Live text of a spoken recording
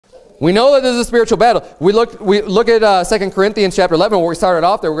We know that this is a spiritual battle. We look at 2 Corinthians chapter 11 where we started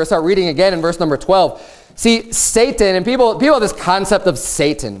off there. We're going to start reading again in verse number 12. See, Satan, and people have this concept of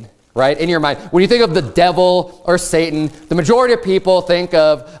Satan, right, in your mind. When you think of the devil or Satan, the majority of people think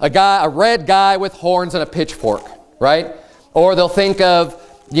of a red guy with horns and a pitchfork, right? Or they'll think of,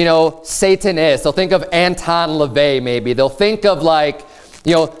 you know, Satanists. They'll think of Anton LaVey maybe. They'll think of like,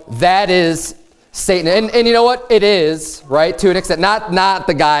 you know, that is Satan. And you know what? It is, right, to an extent. Not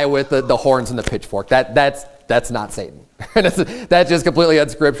the guy with the horns and the pitchfork. That's not Satan. That's just completely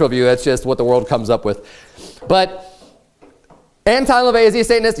unscriptural view. That's just what the world comes up with. But Anton LaVey, is he a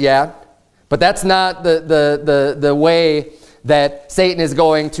Satanist? Yeah. But that's not the way that Satan is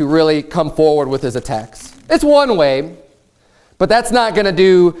going to really come forward with his attacks. It's one way, but that's not going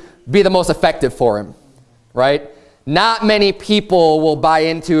to be the most effective for him, right? Not many people will buy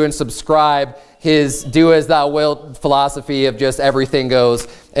into and subscribe his do as thou wilt philosophy of just everything goes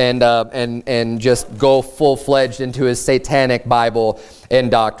and just go full-fledged into his satanic Bible and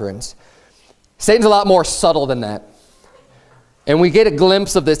doctrines. Satan's a lot more subtle than that. And we get a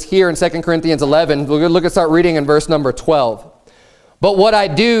glimpse of this here in 2 Corinthians 11. We're going to start reading in verse number 12. But what I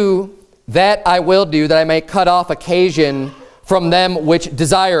do, that I will do, that I may cut off occasion from them which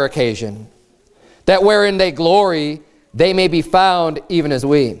desire occasion, that wherein they glory, they may be found even as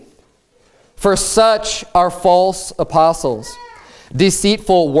we. For such are false apostles,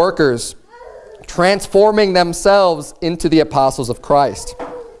 deceitful workers, transforming themselves into the apostles of Christ.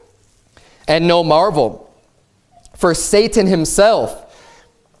 And no marvel, for Satan himself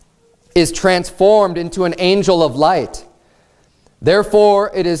is transformed into an angel of light.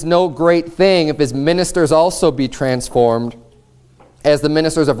 Therefore it is no great thing if his ministers also be transformed as the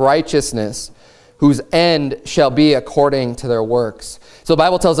ministers of righteousness, whose end shall be according to their works. So the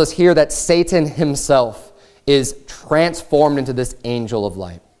Bible tells us here that Satan himself is transformed into this angel of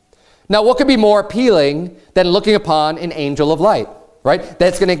light. Now, what could be more appealing than looking upon an angel of light, right?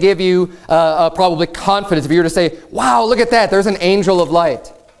 That's going to give you probably confidence if you were to say, wow, look at that, there's an angel of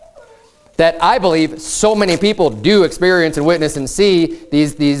light. That I believe so many people do experience and witness and see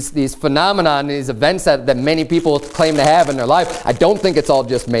these phenomena, these events that many people claim to have in their life. I don't think it's all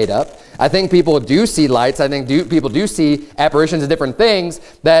just made up. I think people do see lights. I think people do see apparitions of different things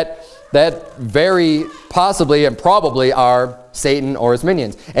that very possibly and probably are Satan or his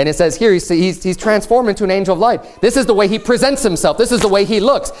minions. And it says here, he's transformed into an angel of light. This is the way he presents himself. This is the way he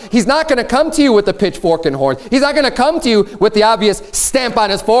looks. He's not going to come to you with the pitchfork and horn. He's not going to come to you with the obvious stamp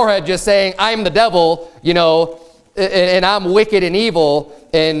on his forehead just saying, I'm the devil, you know, and I'm wicked and evil,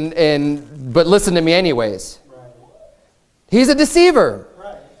 but listen to me anyways. Right. He's a deceiver.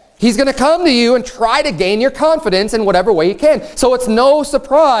 Right. He's going to come to you and try to gain your confidence in whatever way he can. So it's no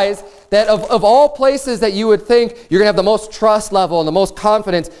surprise that of all places that you would think you're going to have the most trust level and the most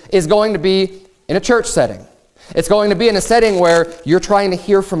confidence is going to be in a church setting. It's going to be in a setting where you're trying to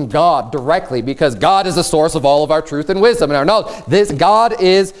hear from God directly, because God is the source of all of our truth and wisdom and our knowledge. This God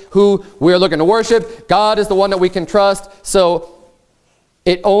is who we're looking to worship. God is the one that we can trust. So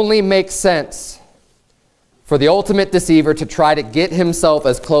it only makes sense for the ultimate deceiver to try to get himself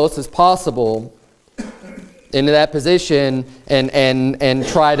as close as possible into that position and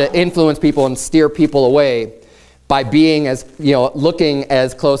try to influence people and steer people away by being as, you know, looking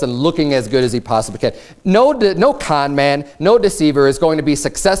as close and looking as good as he possibly can. No con man, no deceiver is going to be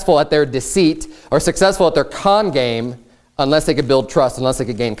successful at their deceit or successful at their con game unless they could build trust, unless they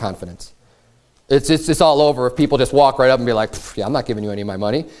could gain confidence. It's all over if people just walk right up and be like, yeah, I'm not giving you any of my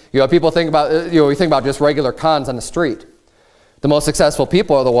money. You know, people think about, you think about just regular cons on the street. The most successful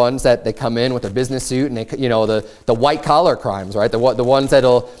people are the ones that they come in with their business suit and they, you know, the white collar crimes, right? The ones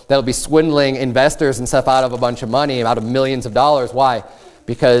that'll be swindling investors and stuff out of a bunch of money, out of millions of dollars. Why?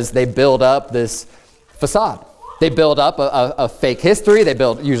 Because they build up this facade. They build up a fake history. They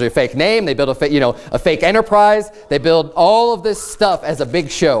build usually a fake name. They build a fake enterprise. They build all of this stuff as a big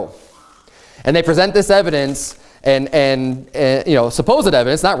show, and they present this evidence and you know, supposed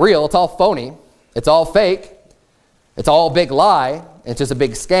evidence, not real. It's all phony. It's all fake. It's all a big lie. It's just a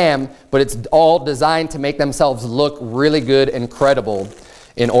big scam, but it's all designed to make themselves look really good and credible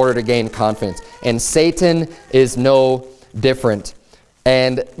in order to gain confidence. And Satan is no different.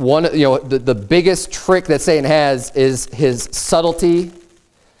 And the biggest trick that Satan has is his subtlety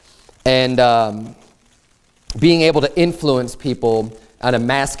and being able to influence people on a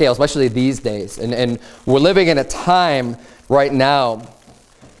mass scale, especially these days. And we're living in a time right now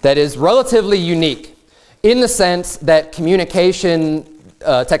that is relatively unique, in the sense that communication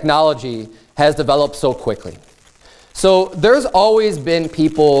technology has developed so quickly. So there's always been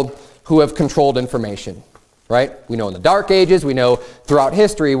people who have controlled information, right? We know in the Dark Ages, we know throughout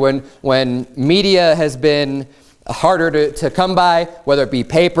history when media has been harder to come by, whether it be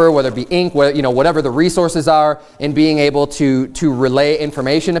paper, whether it be ink, whether, whatever the resources are in being able to relay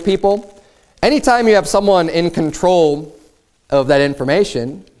information to people. Anytime you have someone in control of that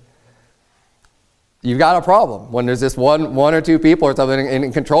information, you've got a problem. When there's just one or two people or something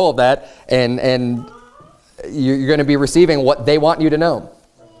in control of that, and you're going to be receiving what they want you to know.